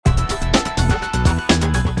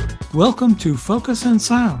Welcome to Focus and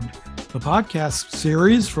Sound, the podcast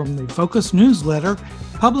series from the Focus newsletter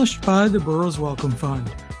published by the Burroughs Wellcome Fund.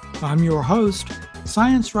 I'm your host,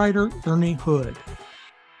 science writer Ernie Hood.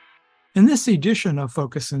 In this edition of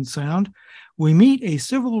Focus and Sound, we meet a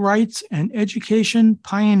civil rights and education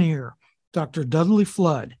pioneer, Dr. Dudley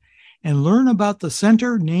Flood, and learn about the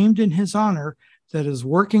center named in his honor that is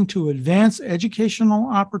working to advance educational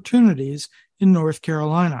opportunities in North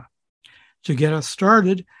Carolina. To get us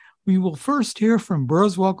started, we will first hear from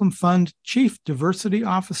Burroughs Wellcome Fund Chief Diversity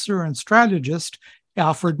Officer and Strategist,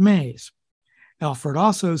 Alfred Mays. Alfred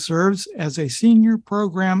also serves as a Senior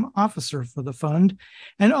Program Officer for the fund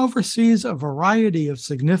and oversees a variety of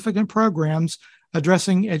significant programs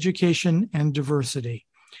addressing education and diversity.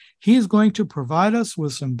 He is going to provide us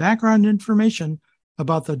with some background information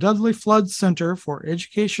about the Dudley Flood Center for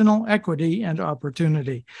Educational Equity and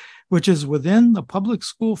Opportunity, which is within the Public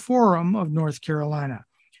School Forum of North Carolina.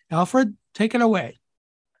 Alfred, take it away.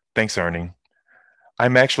 Thanks, Ernie.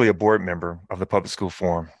 I'm actually a board member of the Public School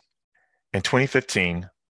Forum. In 2015,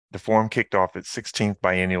 the forum kicked off its 16th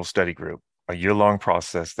biennial study group, a year-long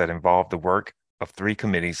process that involved the work of 3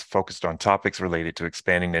 committees focused on topics related to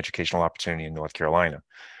expanding educational opportunity in North Carolina: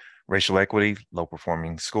 racial equity,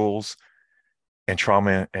 low-performing schools, and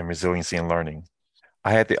trauma and resiliency in learning.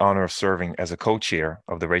 I had the honor of serving as a co-chair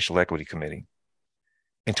of the Racial Equity Committee.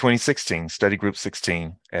 In 2016, Study Group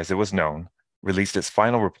 16, as it was known, released its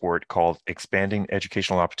final report called Expanding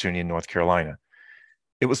Educational Opportunity in North Carolina.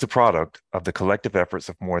 It was the product of the collective efforts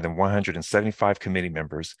of more than 175 committee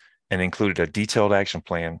members and included a detailed action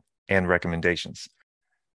plan and recommendations.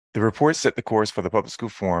 The report set the course for the Public School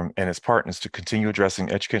Forum and its partners to continue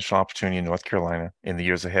addressing educational opportunity in North Carolina in the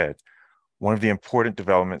years ahead. One of the important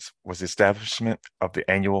developments was the establishment of the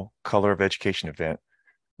annual Color of Education event,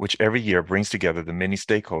 which every year brings together the many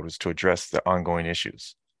stakeholders to address the ongoing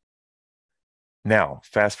issues. Now,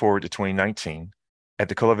 fast forward to 2019, at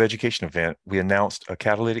the Color of Education event, we announced a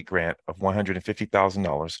catalytic grant of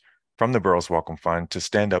 $150,000 from the Burroughs Wellcome Fund to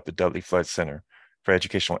stand up the Dudley Flood Center for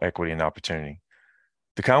Educational Equity and Opportunity.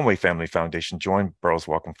 The Conway Family Foundation joined Burroughs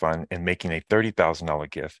Wellcome Fund in making a $30,000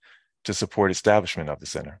 gift to support establishment of the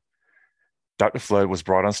center. Dr. Flood was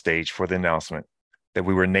brought on stage for the announcement that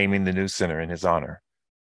we were naming the new center in his honor.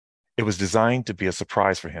 It was designed to be a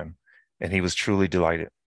surprise for him, and he was truly delighted.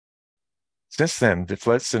 Since then, the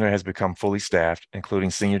Flood Center has become fully staffed, including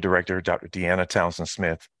Senior Director Dr. Deanna Townsend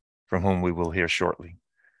Smith, from whom we will hear shortly.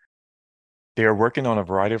 They are working on a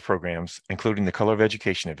variety of programs, including the Color of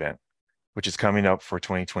Education event, which is coming up for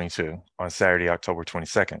 2022 on Saturday, October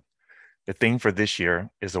 22nd. The theme for this year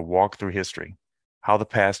is a walk through history, how the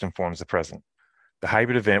past informs the present. The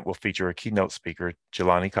hybrid event will feature a keynote speaker,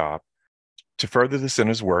 Jelani Cobb. To further the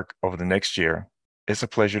center's work over the next year, it's a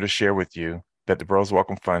pleasure to share with you that the Burroughs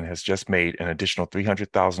Wellcome Fund has just made an additional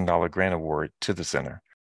 $300,000 grant award to the center.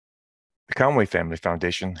 The Conway Family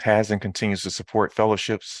Foundation has and continues to support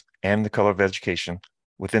fellowships and the Color of Education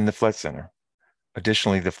within the Flood Center.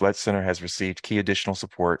 Additionally, the Flood Center has received key additional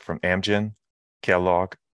support from Amgen,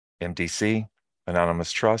 Kellogg, MDC,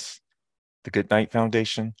 Anonymous Trust, the Goodnight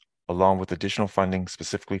Foundation, along with additional funding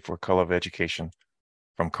specifically for Color of Education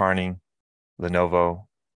from Carney, Lenovo,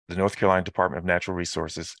 the North Carolina Department of Natural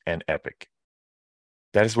Resources, and EPIC.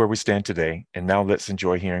 That is where we stand today, and now let's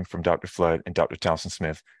enjoy hearing from Dr. Flood and Dr. Townsend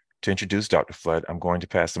Smith. To introduce Dr. Flood, I'm going to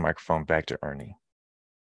pass the microphone back to Ernie.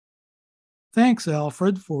 Thanks,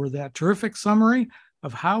 Alfred, for that terrific summary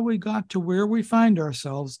of how we got to where we find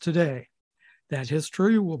ourselves today. That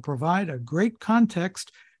history will provide a great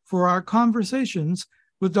context for our conversations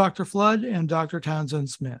with Dr. Flood and Dr.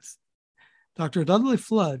 Townsend Smith. Dr. Dudley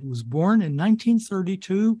Flood was born in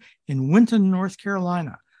 1932 in Winton, North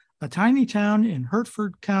Carolina, a tiny town in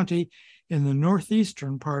Hertford County in the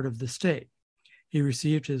northeastern part of the state. He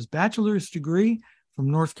received his bachelor's degree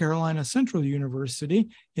from North Carolina Central University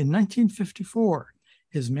in 1954,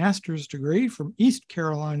 his master's degree from East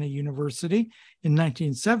Carolina University in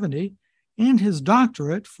 1970, and his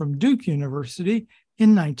doctorate from Duke University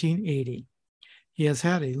in 1980. He has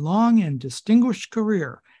had a long and distinguished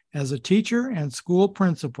career as a teacher and school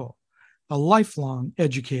principal, a lifelong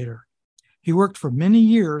educator. He worked for many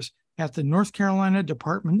years at the North Carolina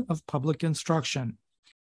Department of Public Instruction.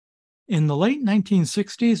 In the late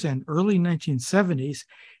 1960s and early 1970s,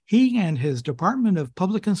 he and his Department of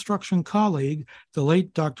Public Instruction colleague, the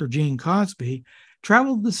late Dr. Gene Cosby,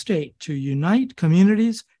 traveled the state to unite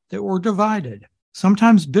communities that were divided,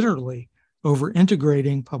 sometimes bitterly, over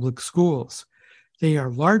integrating public schools. They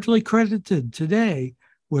are largely credited today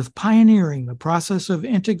with pioneering the process of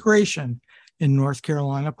integration in North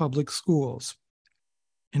Carolina public schools.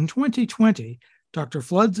 In 2020, Dr.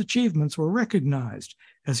 Flood's achievements were recognized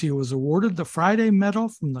as he was awarded the Friday Medal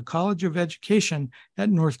from the College of Education at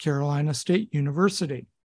North Carolina State University.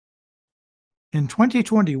 In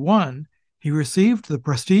 2021, he received the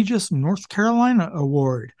prestigious North Carolina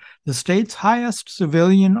Award, the state's highest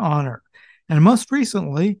civilian honor, and most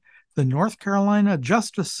recently, the North Carolina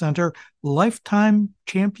Justice Center Lifetime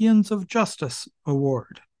Champions of Justice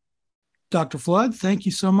Award. Dr. Flood, thank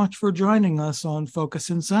you so much for joining us on Focus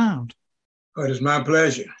in Sound. Oh, it is my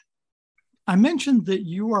pleasure. I mentioned that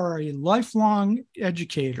you are a lifelong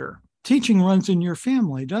educator. Teaching runs in your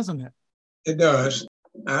family, doesn't it? It does.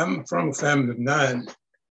 I'm from a family of 9,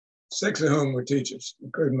 6 of whom were teachers,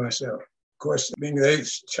 including myself. Of course, being the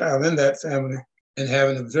 8th child in that family and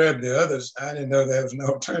having observed the others, I didn't know there was an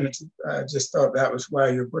alternative. I just thought that was why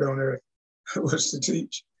you were put on earth, was to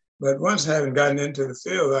teach. But once having gotten into the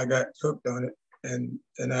field, I got hooked on it.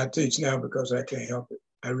 And I teach now because I can't help it.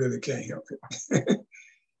 I really can't help it.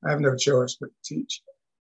 I have no choice but to teach.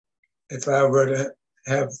 If I were to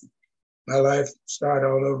have my life start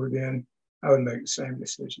all over again, I would make the same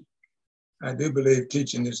decision. I do believe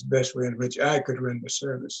teaching is the best way in which I could render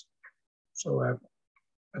service. So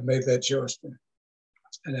I've made that choice,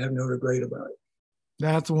 and I have no regret about it.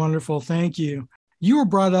 That's wonderful. Thank you. You were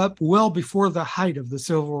brought up well before the height of the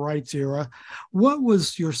civil rights era. What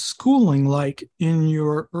was your schooling like in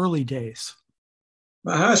your early days?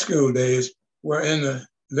 My high school days were in the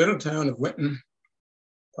little town of Winton,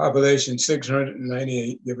 population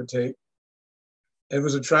 698, give or take. It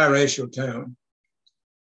was a triracial town.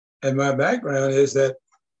 And my background is that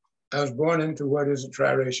I was born into what is a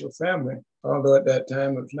triracial family, although at that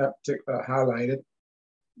time it was not particularly highlighted.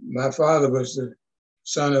 My father was the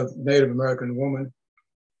son of a Native American woman.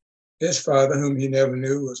 His father, whom he never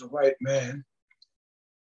knew, was a white man.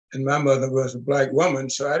 And my mother was a Black woman,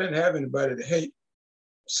 so I didn't have anybody to hate.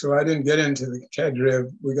 So I didn't get into the category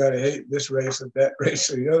of we got to hate this race or that race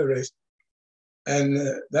or the other race. And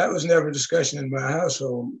that was never a discussion in my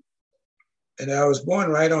household. And I was born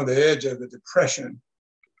right on the edge of the Depression,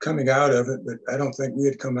 coming out of it, but I don't think we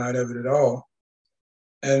had come out of it at all.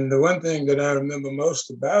 And the one thing that I remember most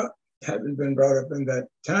about having been brought up in that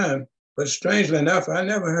time was, strangely enough, I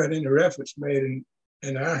never heard any reference made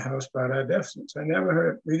in our house about our deficits. I never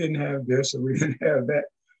heard we didn't have this or we didn't have that.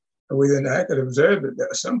 I could observe it.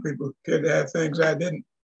 Some people appeared to have things I didn't,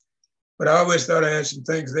 but I always thought I had some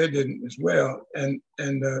things they didn't as well. And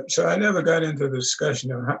so I never got into the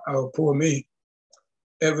discussion of how poor me.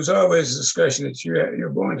 It was always a discussion that you're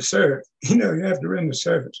born to serve. You have to render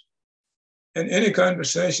service. And any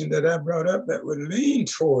conversation that I brought up that would lean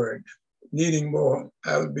toward needing more,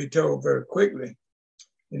 I would be told very quickly,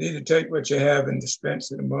 you need to take what you have and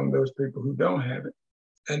dispense it among those people who don't have it.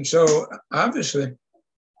 And so obviously,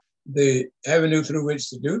 the avenue through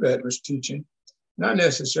which to do that was teaching, not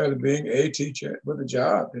necessarily being a teacher with a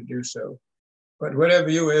job to do so, but whatever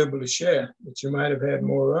you were able to share that you might have had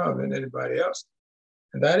more of than anybody else.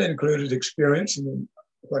 And that included experience. And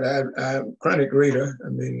what I'm a chronic reader.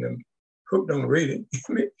 I'm hooked on reading.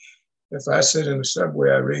 If I sit in the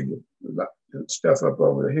subway, I read the stuff up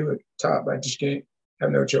over the hill at the top. I just can't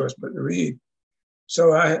have no choice but to read.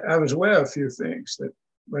 So I was aware of a few things that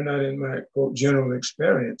were not in my, quote, general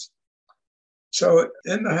experience. So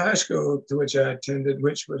in the high school to which I attended,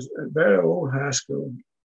 which was a very old high school,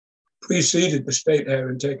 preceded the state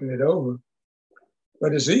having taken it over,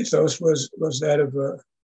 but its ethos was that of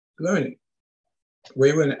learning.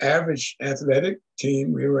 We were an average athletic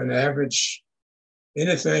team. We were an average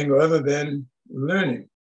anything other than learning.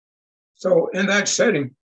 So in that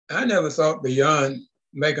setting, I never thought beyond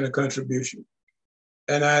making a contribution.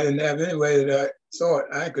 And I didn't have any way that I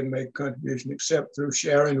thought I could make a contribution except through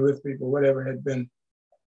sharing with people whatever had been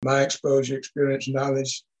my exposure, experience,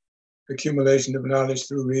 knowledge, accumulation of knowledge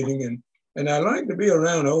through reading. And I like to be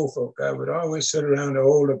around old folk. I would always sit around the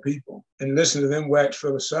older people and listen to them wax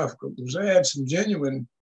philosophical, because they had some genuine,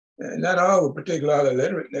 not all were particularly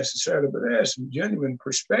literate necessarily, but they had some genuine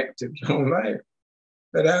perspectives on life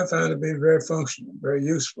that I found to be very functional, very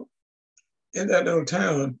useful. In that little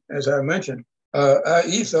town, as I mentioned, our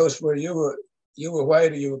ethos where you were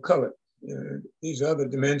white or you were colored. These other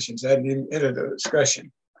dimensions hadn't even entered the discussion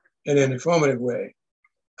in an informative way.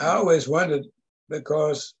 I always wondered,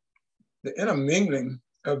 because the intermingling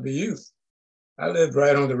of the youth, I lived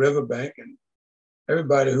right on the riverbank, and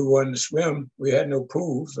everybody who wanted to swim, we had no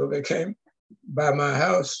pool, so they came by my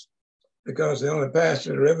house because the only path to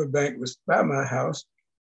the riverbank was by my house.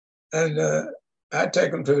 And I'd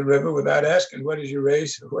take them to the river without asking, what is your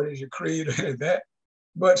race, or what is your creed, or any of that.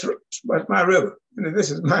 But my river.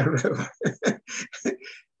 This is my river.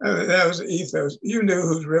 I mean, that was the ethos. You knew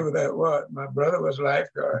whose river that was. My brother was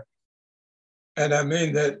lifeguard. And I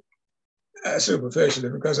mean that superficially,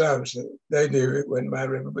 because obviously they knew it wasn't my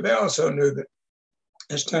river, but they also knew that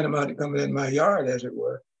it's tantamount to coming in my yard, as it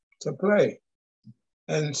were, to play.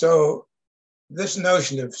 And so this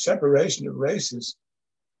notion of separation of races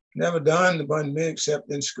never dawned upon me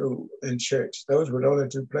except in school and church. Those were the only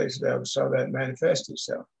two places I ever saw that manifest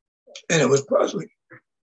itself. And it was puzzling.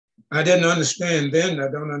 I didn't understand then, I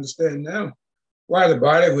don't understand now, why the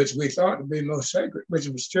body, which we thought to be most sacred, which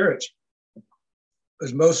was church,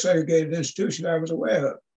 was the most segregated institution I was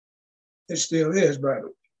aware of. It still is, by the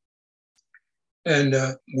way. And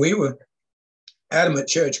we were adamant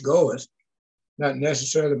church goers, not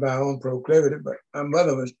necessarily by our own proclivity, but my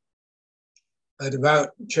mother was a devout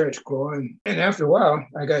churchgoer. And after a while,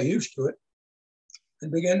 I got used to it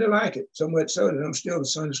and began to like it, so much so that I'm still a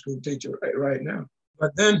Sunday school teacher right now.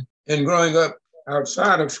 But then in growing up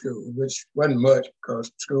outside of school, which wasn't much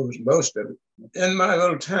because school was most of it, in my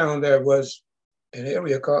little town, there was an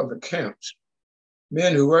area called the camps.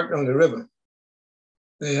 Men who worked on the river,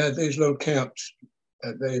 they had these little camps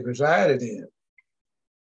that they resided in.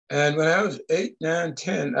 And when I was 8, 9,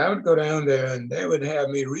 10, I would go down there and they would have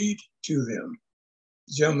me read to them,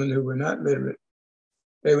 gentlemen who were not literate.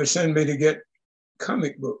 They would send me to get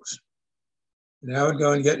comic books. And I would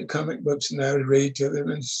go and get the comic books and I would read to them.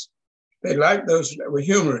 And they liked those that were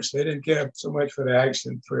humorous. They didn't care so much for the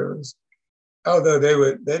action thrillers. Although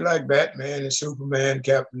they liked Batman and Superman,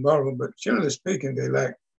 Captain Marvel, but generally speaking, they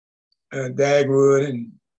liked Dagwood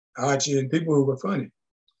and Archie and people who were funny.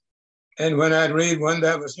 And when I'd read one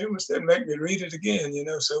that was humorous, they'd make me read it again,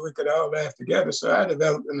 so we could all laugh together. So I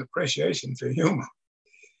developed an appreciation for humor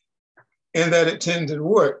and that it tended to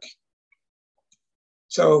work.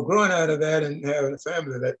 So growing out of that and having a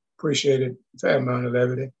family that appreciated a fair amount of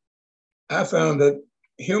levity, I found that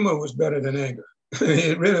humor was better than anger.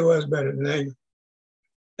 It really was better than anger.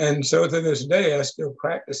 And so to this day, I still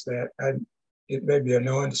practice that. It may be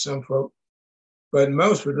annoying to some folk, but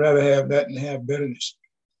most would rather have that than have bitterness.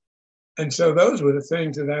 And so those were the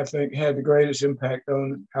things that I think had the greatest impact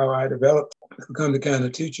on how I developed to become the kind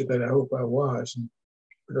of teacher that I hope I was. And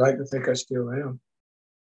I'd like to think I still am.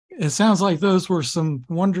 It sounds like those were some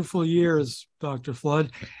wonderful years, Dr.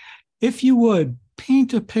 Flood. If you would,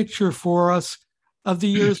 paint a picture for us of the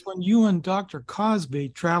years when you and Dr. Cosby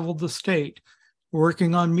traveled the state,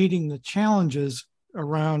 working on meeting the challenges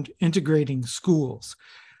around integrating schools.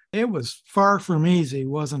 It was far from easy,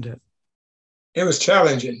 wasn't it? It was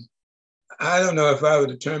challenging. I don't know if I would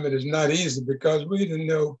determine it as not easy because we didn't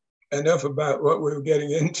know enough about what we were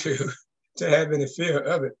getting into to have any fear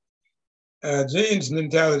of it. Gene's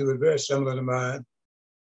mentality was very similar to mine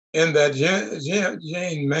in that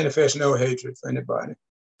Gene manifests no hatred for anybody.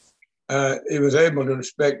 He was able to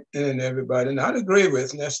respect any and everybody, not agree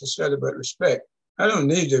with necessarily, but respect. I don't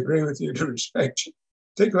need to agree with you to respect you.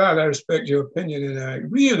 Particularly, I respect your opinion and I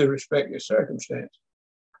really respect your circumstance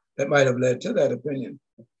that might have led to that opinion.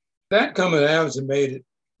 That commonality made it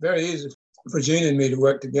very easy for Gene and me to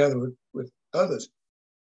work together with others.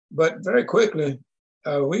 But very quickly,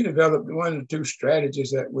 we developed one or two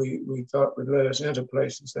strategies that we thought would let us into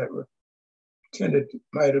places that were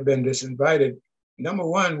might have been disinvited. Number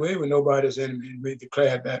one, we were nobody's enemy, and we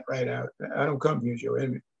declared that right out. I don't come here as your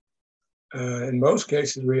enemy. In most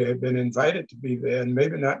cases, we had been invited to be there, and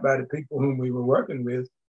maybe not by the people whom we were working with,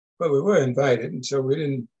 but we were invited. And so we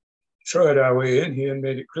didn't throw it our way in here and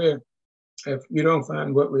made it clear, if you don't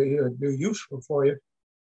find what we're here to do useful for you,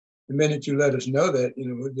 the minute you let us know that,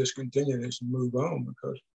 we'll just continue this and move on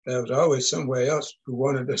because there was always somewhere else who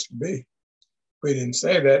wanted us to be. We didn't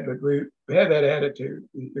say that, but we had that attitude.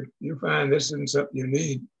 If you find this isn't something you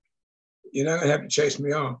need, you're not gonna have to chase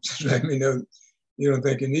me off. Just let me know you don't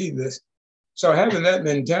think you need this. So having that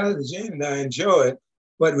mentality, Gene and I enjoyed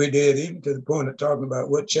what we did, even to the point of talking about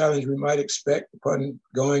what challenge we might expect upon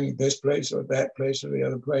going this place or that place or the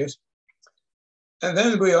other place. And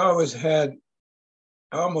then we almost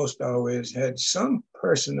always had some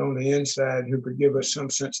person on the inside who could give us some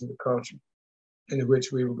sense of the culture into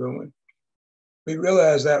which we were going. We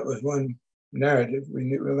realized that was one narrative.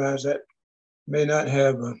 We realized that may not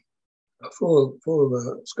have a full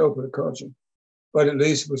scope of the culture, but at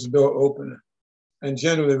least it was a door opener. And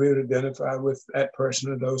generally we would identify with that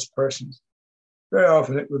person or those persons. Very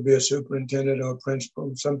often it would be a superintendent or a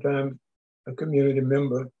principal, sometimes a community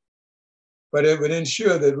member. But it would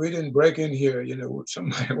ensure that we didn't break in here,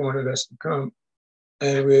 somebody wanted us to come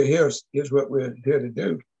and here's what we're here to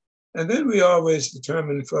do. And then we always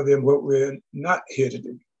determine for them what we're not here to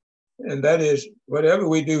do. And that is whatever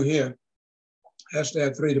we do here has to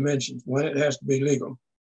have three dimensions. One, it has to be legal.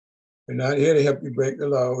 We're not here to help you break the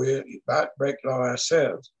law. We're about to break the law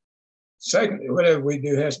ourselves. Secondly, whatever we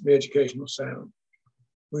do has to be educational sound.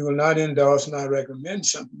 We will not endorse and not recommend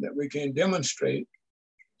something that we can demonstrate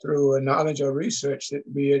through knowledge or research that to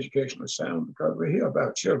be educational sound, because we're here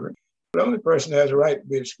about children. The only person that has a right to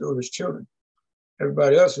be at school is children.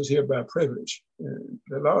 Everybody else is here by privilege.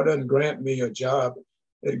 The law doesn't grant me a job.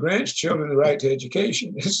 It grants children the right to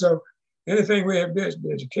education. So anything we have to do is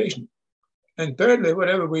be educational. And thirdly,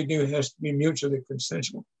 whatever we do has to be mutually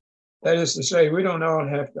consensual. That is to say, we don't all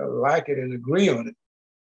have to like it and agree on it.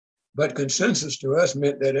 But consensus to us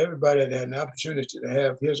meant that everybody had an opportunity to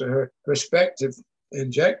have his or her perspective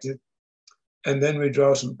injected, and then we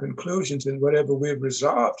draw some conclusions, and whatever we've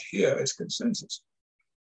resolved here is consensus.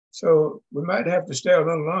 So we might have to stay a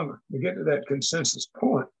little longer to get to that consensus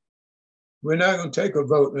point. We're not going to take a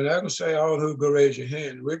vote. We're not going to say, all who go raise your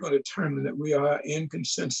hand. We're going to determine that we are in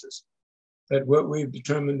consensus, that what we've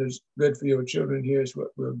determined is good for your children, here's what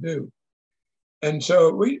we'll do. And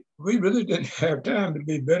so we really didn't have time to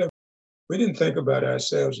be bitter. We didn't think about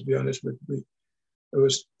ourselves, to be honest with you. It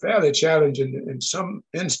was fairly challenging in some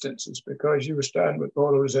instances because you were starting with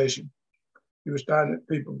polarization. You were starting at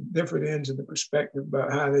people different ends of the perspective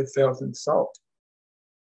about how they felt and thought.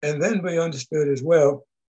 And then we understood as well,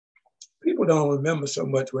 people don't remember so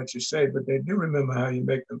much what you say, but they do remember how you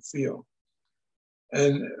make them feel.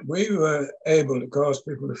 And we were able to cause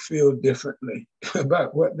people to feel differently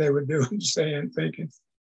about what they were doing, saying, thinking.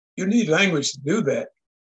 You need language to do that.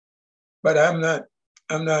 But I'm not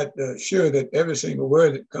sure that every single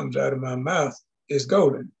word that comes out of my mouth is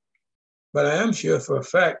golden. But I am sure for a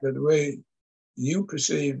fact that the way you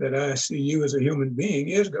perceive that I see you as a human being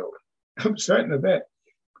is golden. I'm certain of that.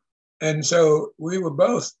 And so we were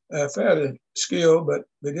both fairly skilled, but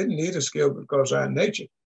we didn't need a skill because our nature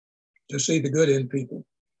to see the good in people,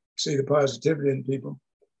 see the positivity in people.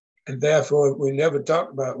 And therefore, we never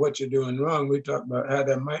talk about what you're doing wrong. We talk about how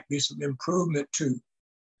there might be some improvement too,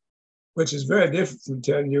 which is very different from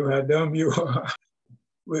telling you how dumb you are.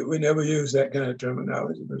 We never use that kind of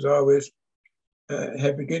terminology. It was always,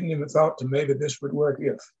 have you given him a thought to maybe this would work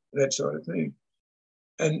if, that sort of thing.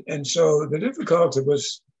 And so the difficulty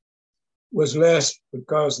was less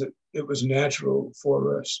because it was natural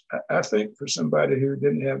for us. I think for somebody who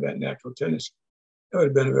didn't have that natural tendency, it would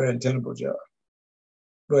have been a very untenable job.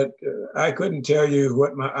 But I couldn't tell you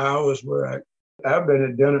what my hours were. I've been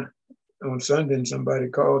at dinner on Sunday and somebody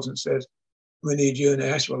calls and says, we need you in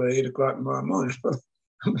Asheville at 8 o'clock tomorrow morning.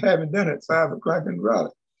 I'm having dinner at 5 o'clock in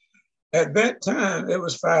Raleigh. At that time, it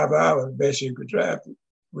was 5 hours, best you could drive.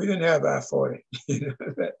 We didn't have I-40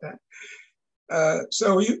 at that time.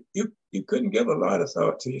 So you couldn't give a lot of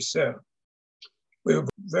thought to yourself. We were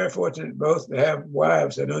very fortunate both to have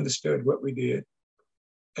wives that understood what we did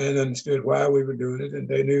and understood why we were doing it. And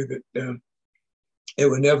they knew that it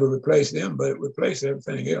would never replace them, but it would replace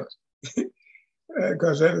everything else.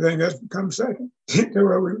 Because everything else becomes second to what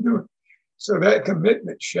we were doing. So that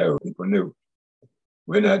commitment showed people knew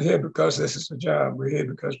we're not here because this is a job. We're here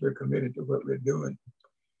because we're committed to what we're doing.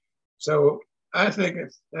 So I think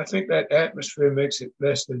that atmosphere makes it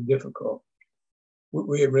less than difficult.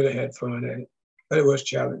 We really had fun at it, but it was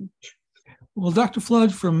challenging. Well, Dr.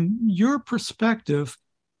 Flood, from your perspective,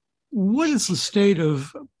 what is the state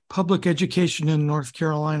of public education in North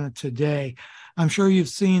Carolina today? I'm sure you've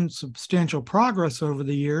seen substantial progress over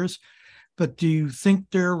the years, but do you think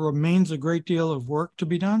there remains a great deal of work to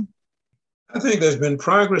be done? I think there's been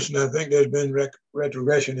progress, and I think there's been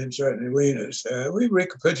retrogression in certain arenas. We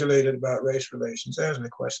recapitulated about race relations. There's no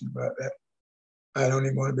question about that. I don't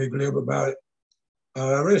even want to be glib about it.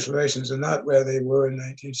 Race relations are not where they were in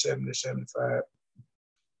 1970, 75.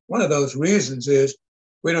 One of those reasons is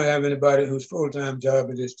we don't have anybody whose full-time job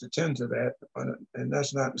it is to tend to that. And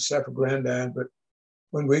that's not self-aggrandizing, but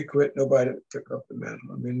when we quit, nobody took up the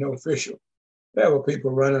mantle. I mean, no official. There were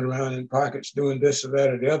people running around in pockets doing this or that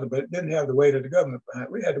or the other, but it didn't have the weight of the government behind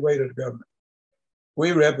it. We had the weight of the government.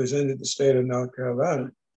 We represented the state of North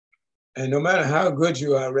Carolina. And no matter how good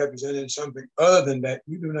you are representing something other than that,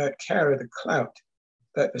 you do not carry the clout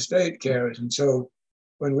that the state carries. And so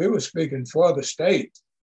when we were speaking for the state,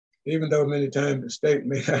 even though many times the state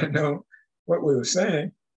may not know what we were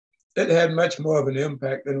saying, it had much more of an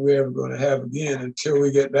impact than we're ever going to have again until we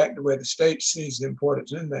get back to where the state sees the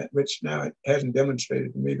importance in that, which now it hasn't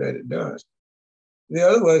demonstrated to me that it does. The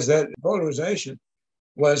other was that polarization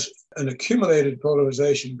was an accumulated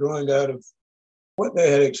polarization growing out of what they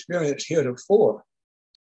had experienced heretofore.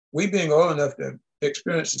 We being old enough to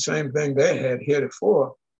experience the same thing they had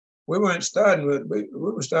heretofore, we weren't starting with, we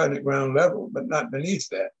were starting at ground level, but not beneath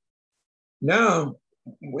that. Now,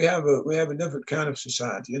 we have a different kind of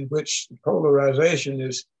society in which polarization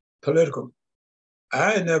is political.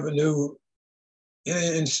 I never knew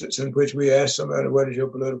any instance in which we asked somebody, what is your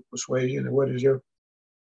political persuasion, or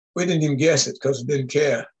we didn't even guess it because we didn't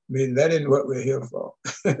care. I mean, that isn't what we're here for.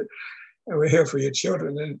 And we're here for your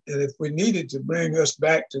children. And if we needed to bring us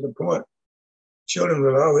back to the point, children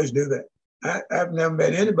will always do that. I've never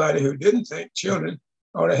met anybody who didn't think children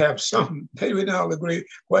ought to have something. Maybe we don't all agree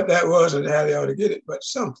what that was and how they ought to get it, but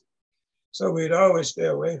something. So we'd always stay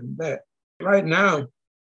away from that. Right now,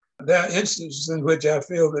 there are instances in which I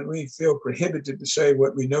feel that we feel prohibited to say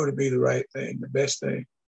what we know to be the right thing, the best thing.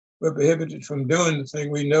 We're prohibited from doing the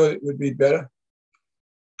thing we know that would be better.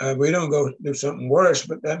 We don't go do something worse,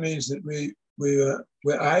 but that means that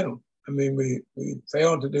we're idle. I mean, we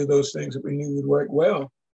fail to do those things that we knew would work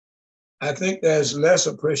well. I think there's less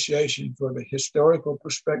appreciation for the historical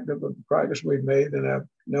perspective of the progress we've made than I've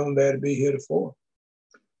known there to be heretofore.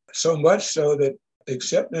 So much so that,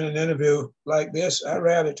 except in an interview like this, I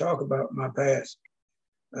rarely talk about my past.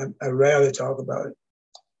 I rarely talk about it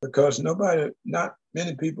because not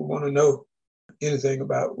many people want to know anything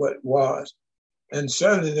about what was. And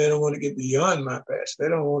certainly they don't want to get beyond my past. They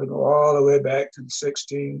don't want to go all the way back to the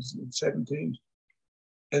 16s and 17s.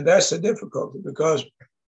 And that's the difficulty because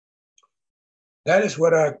that is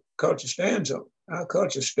what our culture stands on. Our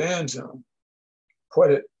culture stands on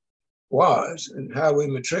what it was and how we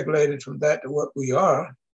matriculated from that to what we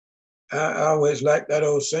are. I always like that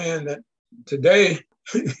old saying that today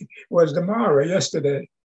was tomorrow yesterday.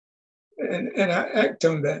 And I act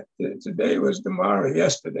on that. Today was tomorrow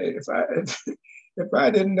yesterday. If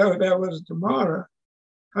I didn't know that was tomorrow,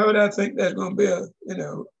 how would I think there's going to be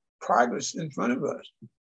progress in front of us?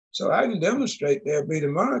 So I can demonstrate there'll be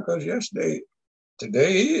tomorrow because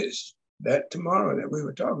today is that tomorrow that we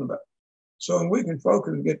were talking about. So when we can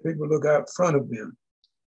focus and get people to look out front of them,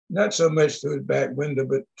 not so much through the back window,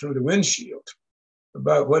 but through the windshield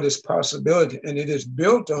about what is possibility. And it is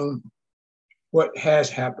built on what has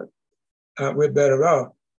happened. We're better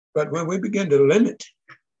off. But when we begin to limit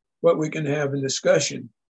what we can have in discussion,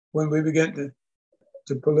 when we begin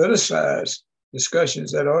to politicize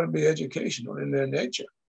discussions that ought to be educational in their nature,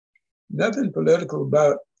 nothing political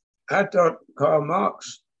about, I taught Karl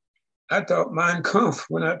Marx, I taught Mein Kampf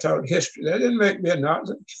when I taught history. That didn't make me a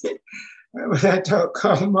Nazi. When I taught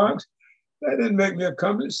Karl Marx, that didn't make me a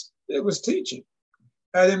communist. It was teaching.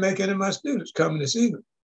 I didn't make any of my students communists either.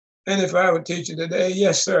 And if I would teach it today,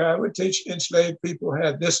 yes, sir, I would teach enslaved people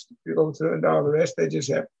had this to go through and all the rest. They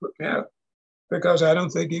just have to put me out because I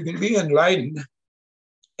don't think you can be enlightened,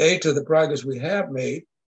 to the progress we have made.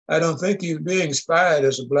 I don't think you're being inspired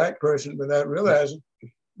as a Black person without realizing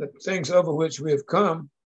the things over which we have come.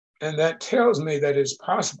 And that tells me that it's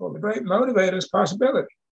possible. The great motivator is possibility.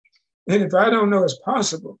 And if I don't know it's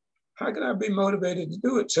possible, how can I be motivated to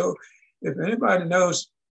do it? So if anybody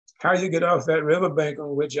knows how you get off that riverbank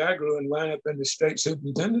on which I grew and wind up in the state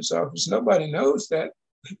superintendent's office, nobody knows that.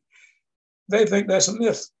 They think that's a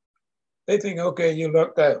myth. They think, okay, you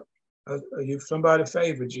lucked out, or somebody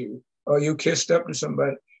favored you, or you kissed up to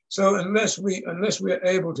somebody. So unless we're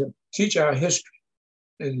able to teach our history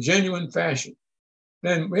in genuine fashion,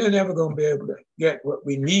 then we're never going to be able to get what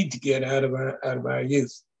we need to get out of our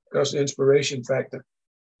youth because the inspiration factor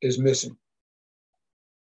is missing.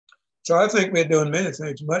 So I think we're doing many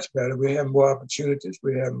things much better. We have more opportunities.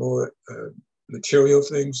 We have more material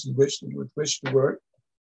things with which to work.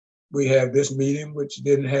 We have this medium, which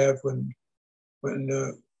didn't have when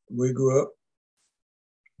we grew up.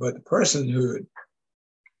 But the personhood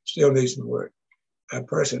still needs some work. Our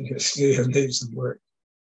personhood still needs some work.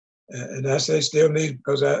 And I say still needs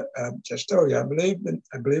because I just told you, I believe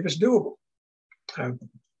it's doable.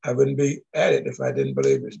 I wouldn't be at it if I didn't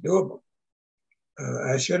believe it's doable.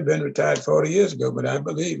 I should have been retired 40 years ago, but I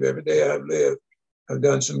believe every day I've lived, I've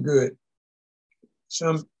done some good.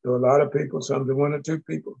 Some to a lot of people, some to one or two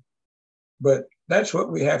people. But that's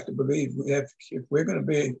what we have to believe. If we're going to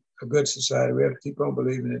be a good society, we have to keep on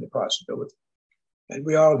believing in the possibility. And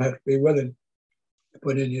we all have to be willing to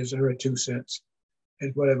put in your 2 cents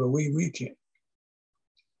and whatever we can.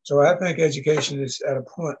 So I think education is at a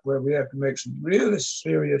point where we have to make some really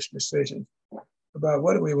serious decisions about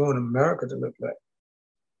what do we want America to look like?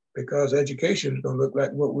 Because education is going to look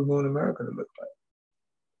like what we want America to look like.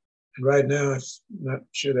 And right now, I'm not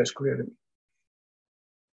sure that's clear to me.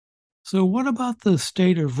 So what about the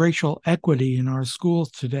state of racial equity in our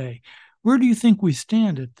schools today? Where do you think we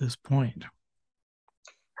stand at this point?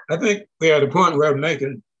 I think we're at a point where we're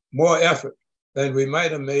making more effort than we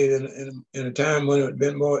might have made in a time when it would have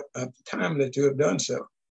been more timely to have done so.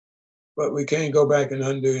 But we can't go back and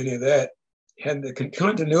undo any of that. had the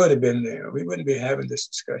continuity been there, we wouldn't be having this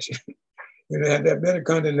discussion. Had there been a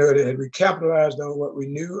continuity, had we capitalized on what we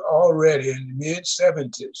knew already in the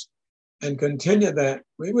mid-70s and continued that,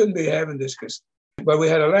 we wouldn't be having this discussion. But we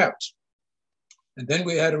had a lapse. And then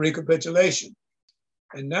we had a recapitulation.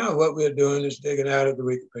 And now what we're doing is digging out of the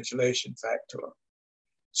recapitulation factor.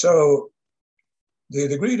 So the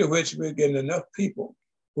degree to which we're getting enough people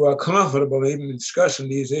who are comfortable even discussing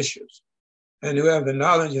these issues and who have the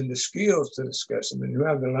knowledge and the skills to discuss them and who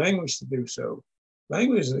have the language to do so.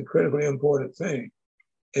 Language is a critically important thing.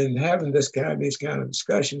 In having these kind of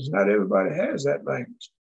discussions, not everybody has that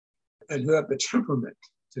language and who have the temperament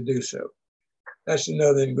to do so. That's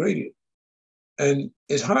another ingredient. And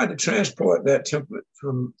it's hard to transport that temperament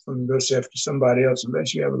from yourself to somebody else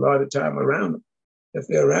unless you have a lot of time around them. If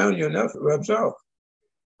they're around you enough, it rubs off.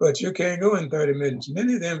 But you can't go in 30 minutes.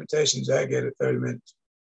 Many of the invitations I get are 30 minutes.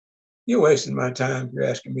 You're wasting my time if you're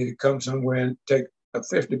asking me to come somewhere and take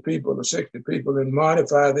 50 people or 60 people and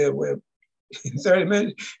modify their web in 30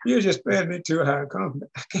 minutes. You're just paying me too high a compliment.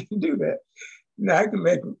 I can't do that. Now, I can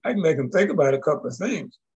make them think about a couple of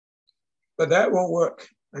things, but that won't work.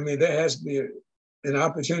 I mean, there has to be an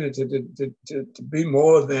opportunity to be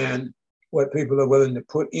more than what people are willing to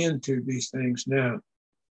put into these things now.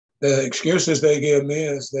 The excuses they give me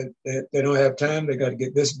is that they don't have time, they got to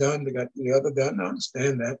get this done, they got the other done. I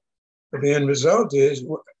understand that. But the end result is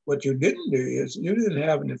what you didn't do is you didn't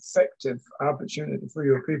have an effective opportunity for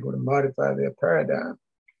your people to modify their paradigm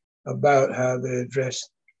about how they address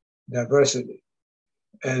diversity.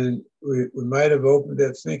 And we might have opened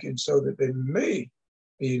their thinking so that they may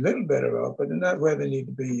be a little better off, but they're not where they need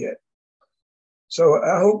to be yet. So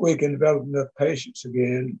I hope we can develop enough patience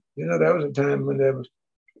again. There was a time when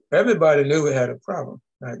everybody knew we had a problem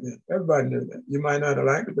back then. Everybody knew that. You might not have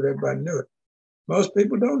liked it, but everybody knew it. Most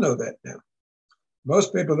people don't know that now.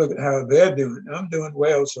 Most people look at how they're doing. I'm doing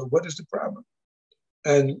well, so what is the problem?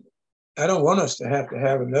 And I don't want us to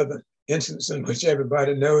have another instance in which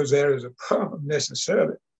everybody knows there is a problem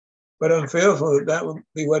necessarily. But I'm fearful that would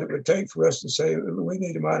be what it would take for us to say, we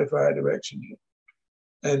need to modify our direction here.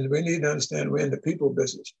 And we need to understand we're in the people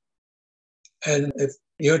business. And if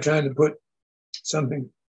you're trying to put something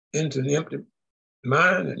into the empty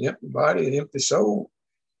mind and empty body and empty soul,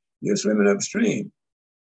 you're swimming upstream.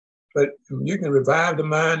 But you can revive the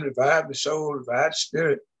mind, revive the soul, revive the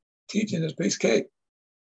spirit. Teaching is a piece of cake.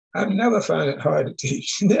 I've never found it hard to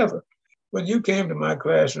teach, never. When you came to my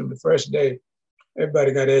classroom the first day,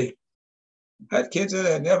 everybody got A. I had kids that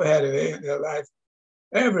had never had an A in their life.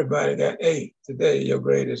 Everybody got A. Today, your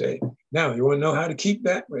grade is A. Now, you want to know how to keep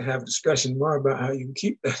that? We'll have a discussion more about how you can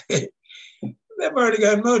keep that A. They've already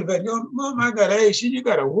got motivated. Going, Mom, I got A. She, you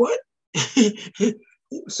got a what?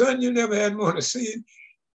 Son, you never had more to see.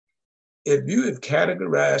 If you have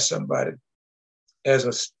categorized somebody as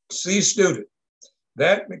a C student,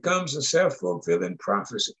 that becomes a self-fulfilling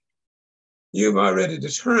prophecy. You've already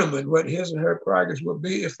determined what his or her progress will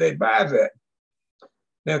be if they buy that.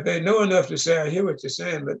 Now, if they know enough to say, I hear what you're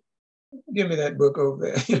saying, but give me that book over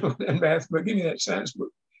there, that math book, give me that science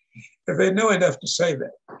book. If they know enough to say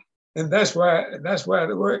that. And that's why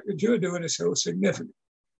the work that you're doing is so significant,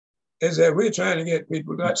 is that we're trying to get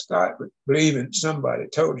people not start with believing somebody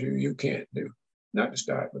told you can't do, not to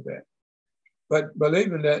start with that. But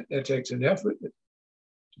believing that takes an effort. The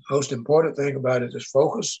most important thing about it is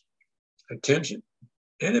focus, attention.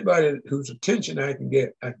 Anybody whose attention I can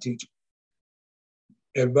get, I teach them.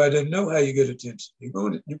 Everybody doesn't know how you get attention.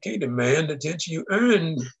 You can't demand attention. You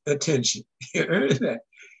earn attention. You earn that.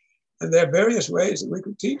 And there are various ways that we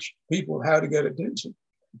could teach people how to get attention.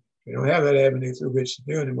 We don't have that avenue through which to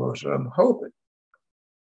do anymore. So I'm hoping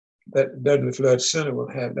that Dudley Flood Center will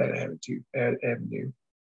have that avenue,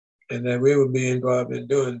 and that we will be involved in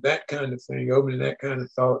doing that kind of thing, opening that kind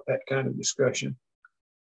of thought, that kind of discussion.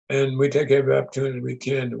 And we take every opportunity we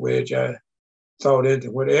can to wedge our thought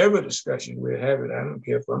into whatever discussion we're having. I don't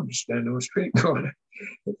care if I'm just standing on the street corner.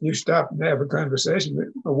 If you stop and have a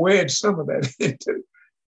conversation, we'll wedge some of that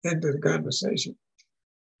into the conversation.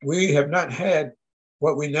 We have not had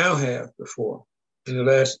what we now have before in the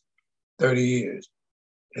last 30 years.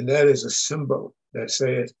 And that is a symbol that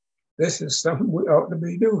says, this is something we ought to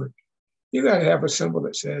be doing. You got to have a symbol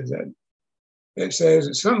that says that. It says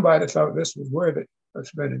that somebody thought this was worthy of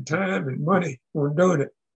spending time and money on doing it.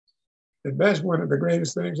 And that's one of the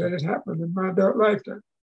greatest things that has happened in my adult lifetime.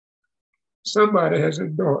 Somebody has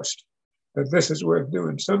endorsed that this is worth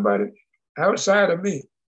doing. Somebody outside of me.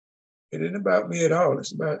 It isn't about me at all.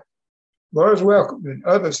 It's about Boys Welcome and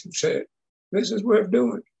others who said, this is worth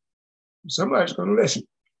doing. Somebody's going to listen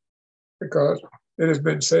because it has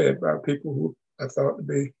been said by people who are thought to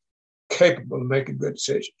be capable of making good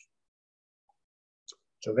decisions.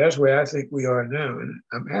 So that's where I think we are now, and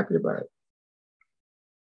I'm happy about it.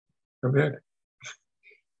 I'm happy.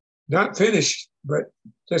 Not finished, but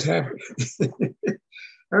just happy.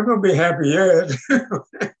 I'm going to be happy yet,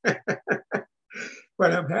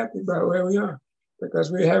 but I'm happy about where we are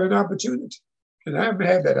because we have an opportunity. And I haven't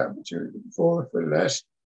had that opportunity before for the last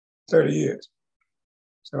 30 years.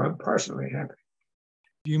 So I'm personally happy.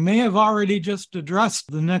 You may have already just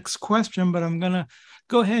addressed the next question, but I'm going to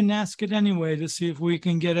go ahead and ask it anyway to see if we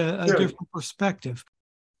can get a Sure. different perspective.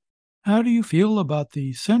 How do you feel about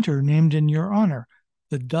the center named in your honor,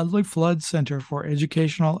 the Dudley Flood Center for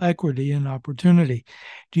Educational Equity and Opportunity?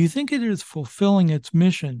 Do you think it is fulfilling its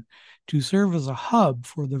mission to serve as a hub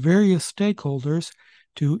for the various stakeholders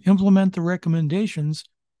to implement the recommendations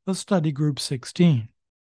of Study Group 16?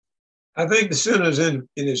 I think the center is in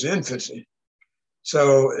its infancy.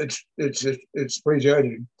 So it's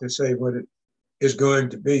prejudging to say what it is going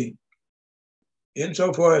to be.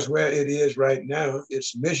 Insofar as where it is right now,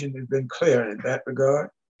 its mission has been clear in that regard.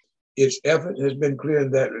 Its effort has been clear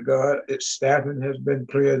in that regard. Its staffing has been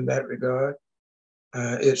clear in that regard.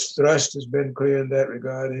 Its thrust has been clear in that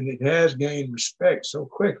regard, and it has gained respect so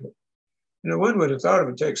quickly. You know, one would have thought it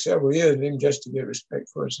would take several years even just to get respect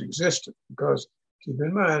for its existence, because keep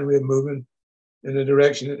in mind, we're moving in a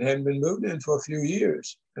direction it hadn't been moved in for a few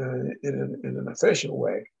years in an official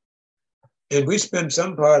way. And we spend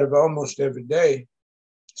some part of almost every day,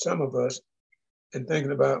 some of us, in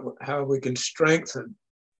thinking about how we can strengthen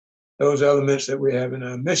those elements that we have in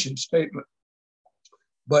our mission statement.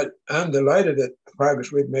 But I'm delighted at the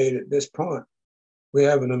progress we've made at this point. We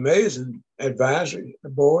have an amazing advisory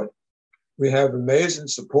board. We have amazing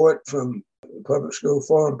support from the Public School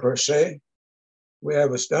Forum per se. We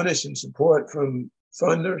have astonishing support from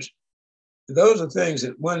funders. Those are things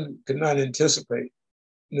that one could not anticipate,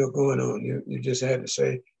 going on. You just had to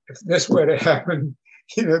say, if this were to happen,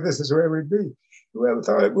 this is where we'd be. Whoever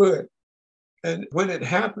thought it would? And when it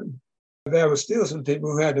happened, there were still some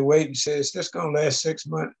people who had to wait and say, is this going to last 6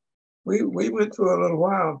 months? We went through a little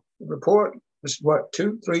while. The report was,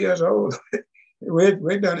 2-3 years old.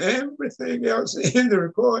 We'd done everything else in the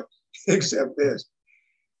report except this.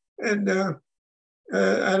 And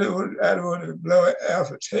I don't want to blow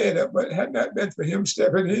Alfred's head up, but had not been for him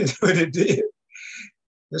stepping in when it did,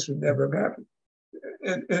 this would never have happened.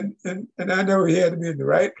 And I know he had to be in the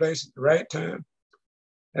right place at the right time,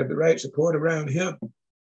 have the right support around him.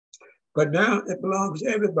 But now it belongs to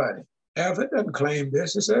everybody. Alfred doesn't claim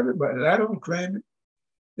this, it's everybody. I don't claim it.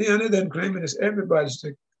 Leona doesn't claim it, it's everybody's.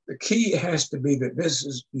 The key has to be that this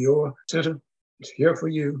is your center, it's here for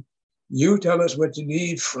you. You tell us what you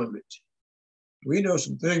need from it. We know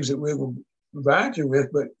some things that we will provide you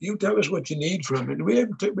with, but you tell us what you need from it. We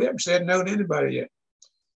haven't said no to anybody yet.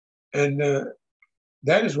 And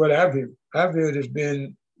that is what I view. I view it as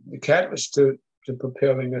being the catalyst to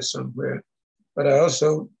propelling us somewhere. But I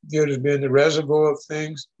also view it as being the reservoir of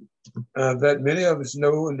things that many of us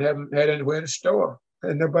know and haven't had anywhere to store.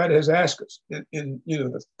 And nobody has asked us in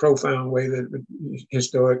the profound way that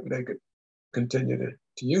historically they could continue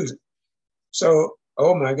to use it. So,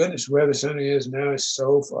 oh my goodness, where the center is now is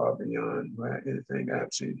so far beyond anything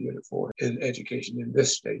I've seen heretofore in education in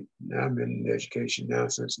this state. And I've been in education now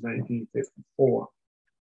since 1954.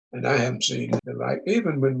 And I haven't seen the like.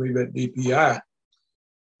 Even when we were at DPI,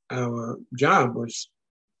 our job was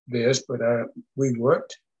this, but we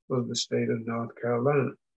worked for the state of North Carolina.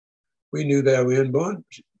 We knew there were inborn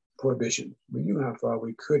prohibitions. We knew how far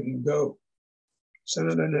we couldn't go. Center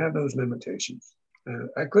didn't have those limitations.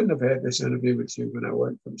 I couldn't have had this interview with you when I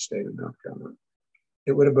worked for the state of North Carolina.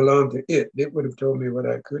 It would have belonged to it. It would have told me what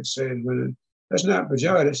I could say and when. That's not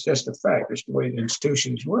pejorative, it's just a fact. It's the way the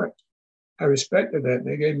institutions work. I respected that, and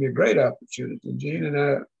they gave me a great opportunity. Gene and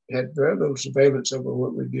I had very little surveillance over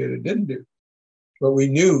what we did or didn't do, but we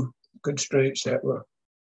knew constraints that were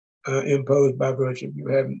imposed by virtue of you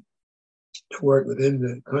having to work within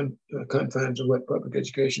the confines of what public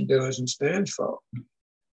education does and stands for.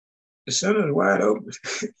 The center is wide open.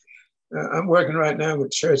 I'm working right now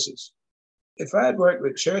with churches. If I had worked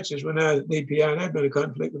with churches when I was at DPI, I'd been a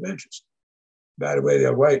conflict of interest. By the way,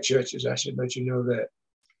 they're white churches. I should let you know that.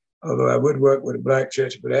 Although I would work with a black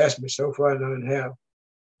church, but asked me so far, none have.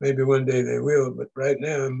 Maybe one day they will, but right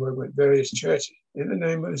now I'm working with various churches in the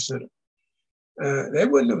name of the center. They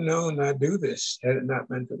wouldn't have known I'd do this had it not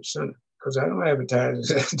been for the center, because I don't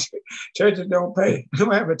advertise. Churches don't pay. I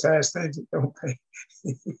don't advertise things that don't pay.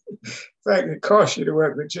 In fact, it costs you to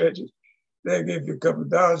work with churches. They'll give you a couple of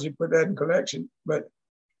dollars, you put that in collection. But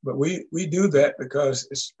we do that because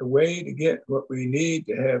it's the way to get what we need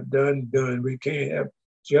to have done. We can't have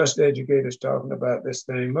just educators talking about this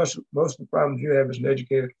thing. Most of the problems you have as an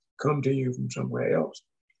educator come to you from somewhere else.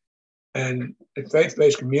 And if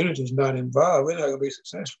faith-based community is not involved, we're not going to be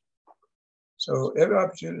successful. So every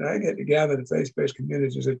opportunity I get to gather the faith-based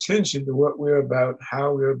community's attention to what we're about,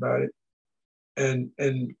 how we're about it, and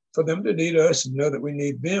for them to need us and know that we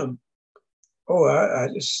need them. Oh, I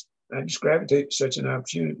just gravitate to such an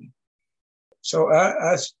opportunity. So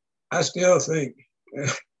I still think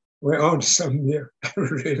we're on to something here. I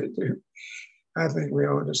really do. I think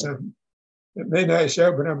we're on to something. It may not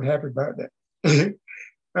show, but I'm happy about that.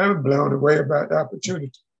 I'm blown away about the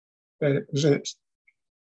opportunity that it presents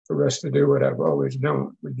for us to do what I've always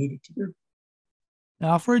known we needed to do.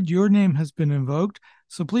 Alfred, your name has been invoked,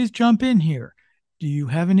 so please jump in here. Do you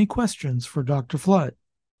have any questions for Dr. Flood?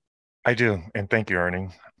 I do, and thank you, Ernie.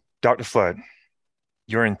 Dr. Flood,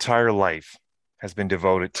 your entire life has been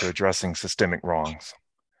devoted to addressing systemic wrongs.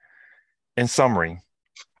 In summary,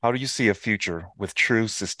 how do you see a future with true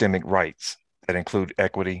systemic rights that include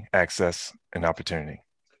equity, access, and opportunity?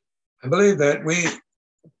 I believe that we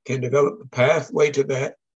can develop a pathway to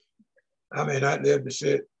that. I may not live to see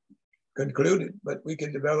it concluded, but we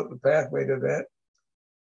can develop a pathway to that.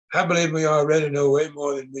 I believe we already know way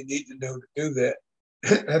more than we need to know to do that.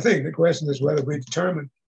 I think the question is whether we determine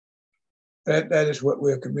that that is what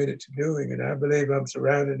we're committed to doing. And I believe I'm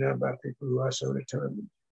surrounded now by people who are so determined.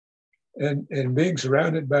 And being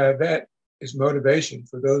surrounded by that is motivation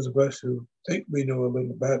for those of us who think we know a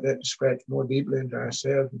little about that to scratch more deeply into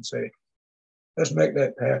ourselves and say, let's make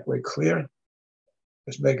that pathway clear.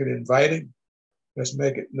 Let's make it inviting. Let's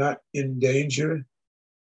make it not in danger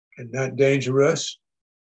and not dangerous.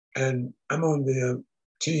 And I'm on the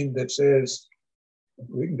team that says,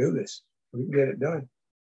 we can do this. We can get it done.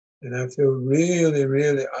 And I feel really,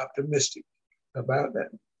 really optimistic about that.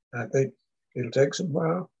 I think it'll take some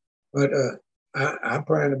while, but I'm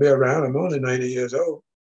planning to be around. I'm only 90 years old.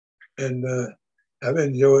 And I've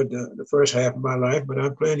enjoyed the first half of my life, but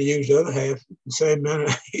I'm planning to use the other half the same manner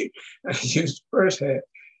I used the first half.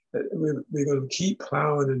 We're going to keep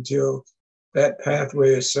plowing until that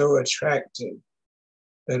pathway is so attractive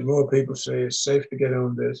that more people say it's safe to get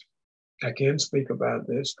on this. I can speak about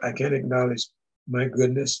this. I can acknowledge my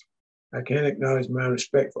goodness. I can acknowledge my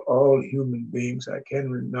respect for all human beings. I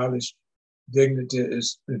can acknowledge dignity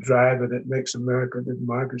is the driver that makes America the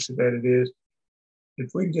democracy that it is.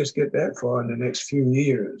 If we can just get that far in the next few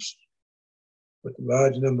years, with a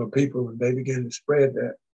large number of people, when they begin to spread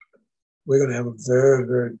that, we're going to have a very,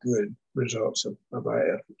 very good results of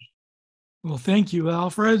our efforts. Well, thank you,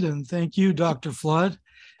 Alfred, and thank you, Dr. Flood.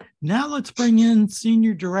 Now let's bring in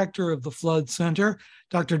Senior Director of the Flood Center,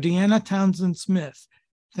 Dr. Deanna Townsend-Smith.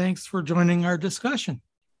 Thanks for joining our discussion.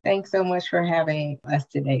 Thanks so much for having us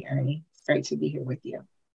today, Ernie. It's great to be here with you.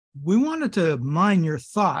 We wanted to mine your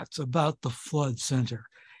thoughts about the Flood Center.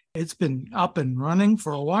 It's been up and running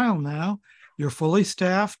for a while now. You're fully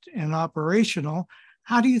staffed and operational.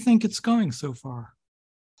 How do you think it's going so far?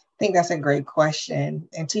 I think that's a great question.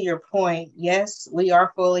 And to your point, yes, we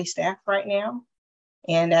are fully staffed right now.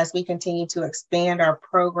 And as we continue to expand our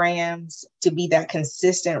programs to be that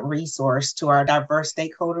consistent resource to our diverse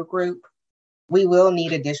stakeholder group, we will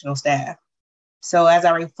need additional staff. So as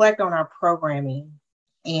I reflect on our programming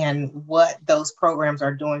and what those programs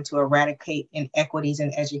are doing to eradicate inequities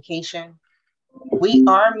in education, we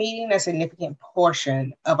are meeting a significant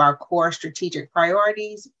portion of our core strategic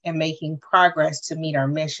priorities and making progress to meet our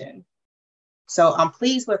mission. So I'm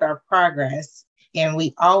pleased with our progress, and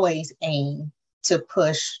we always aim to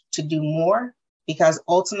push to do more, because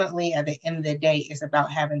ultimately at the end of the day, it's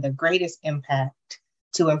about having the greatest impact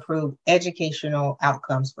to improve educational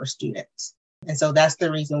outcomes for students. And so that's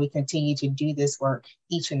the reason we continue to do this work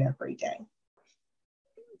each and every day.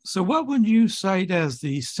 So what would you cite as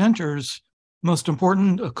the center's most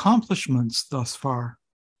important accomplishments thus far?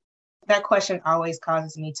 That question always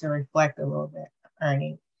causes me to reflect a little bit,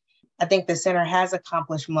 Ernie. I think the center has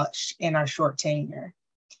accomplished much in our short tenure.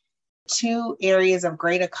 Two areas of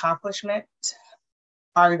great accomplishment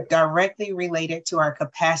are directly related to our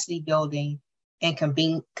capacity building and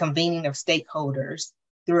convening of stakeholders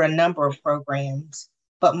through a number of programs,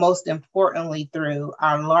 but most importantly through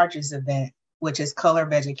our largest event, which is Color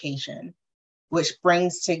of Education, which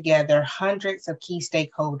brings together hundreds of key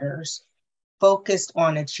stakeholders focused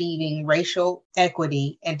on achieving racial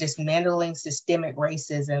equity and dismantling systemic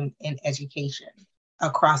racism in education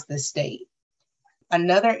across the state.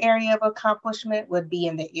 Another area of accomplishment would be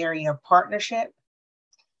in the area of partnership.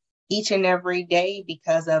 Each and every day,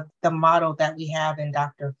 because of the model that we have in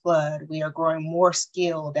Dr. Flood, we are growing more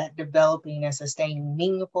skilled at developing and sustaining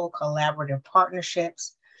meaningful collaborative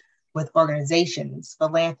partnerships with organizations,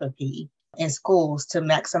 philanthropy, and schools to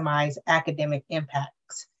maximize academic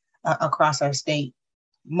impacts across our state.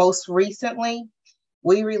 Most recently,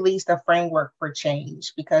 we released a framework for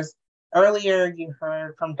change because earlier you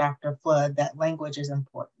heard from Dr. Flood that language is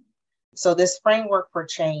important. So this framework for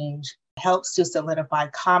change helps to solidify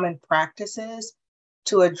common practices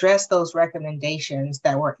to address those recommendations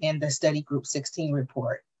that were in the Study Group 16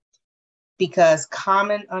 report. Because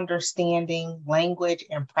common understanding, language,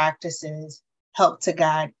 and practices help to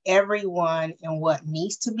guide everyone in what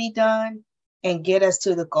needs to be done and get us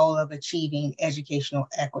to the goal of achieving educational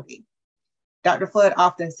equity. Dr. Flood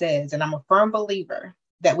often says, and I'm a firm believer,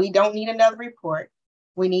 that we don't need another report.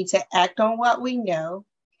 We need to act on what we know.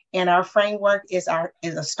 And our framework is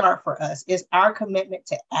a start for us. It's our commitment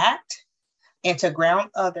to act and to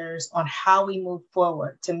ground others on how we move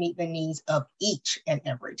forward to meet the needs of each and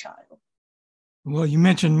every child. Well, you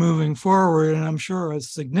mentioned moving forward, and I'm sure a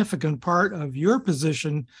significant part of your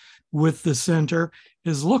position with the center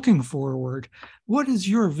is looking forward. What is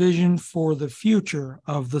your vision for the future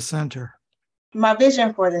of the center? My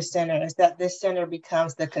vision for the center is that this center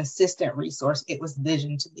becomes the consistent resource it was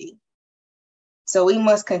visioned to be. So we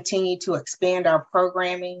must continue to expand our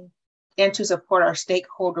programming and to support our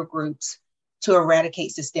stakeholder groups to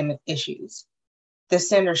eradicate systemic issues. The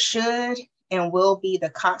center should and will be the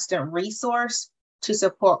constant resource to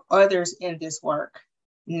support others in this work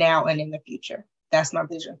now and in the future. That's my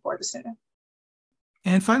vision for the center.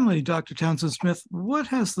 And finally, Dr. Townsend Smith, what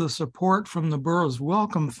has the support from the borough's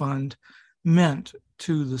Welcome Fund meant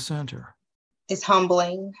to the center? It's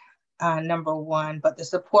humbling, number one, but the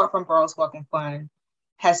support from Borough's Welcome Fund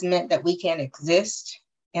has meant that we can exist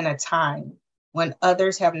in a time when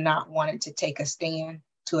others have not wanted to take a stand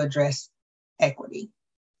to address equity.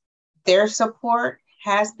 Their support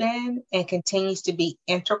has been and continues to be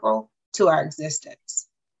integral to our existence.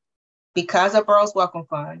 Because of Borough's Welcome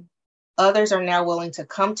Fund, others are now willing to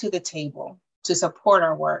come to the table to support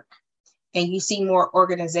our work. And you see more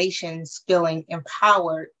organizations feeling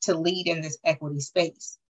empowered to lead in this equity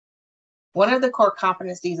space. One of the core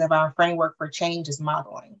competencies of our framework for change is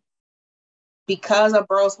modeling. Because of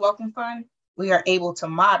Borough's Welcome Fund, we are able to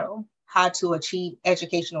model how to achieve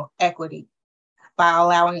educational equity by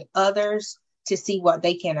allowing others to see what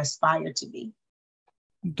they can aspire to be.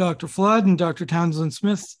 Dr. Flood and Dr. Townsend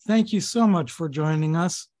Smith, thank you so much for joining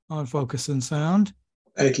us on Focus and Sound.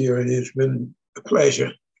 Thank you, and it's been a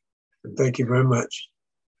pleasure. Thank you very much.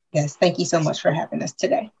 Yes, thank you so much for having us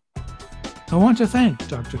today. I want to thank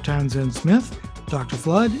Dr. Townsend Smith, Dr.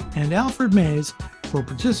 Flood, and Alfred Mays for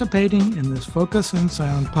participating in this Focus and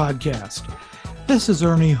Sound podcast. This is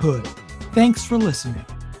Ernie Hood. Thanks for listening.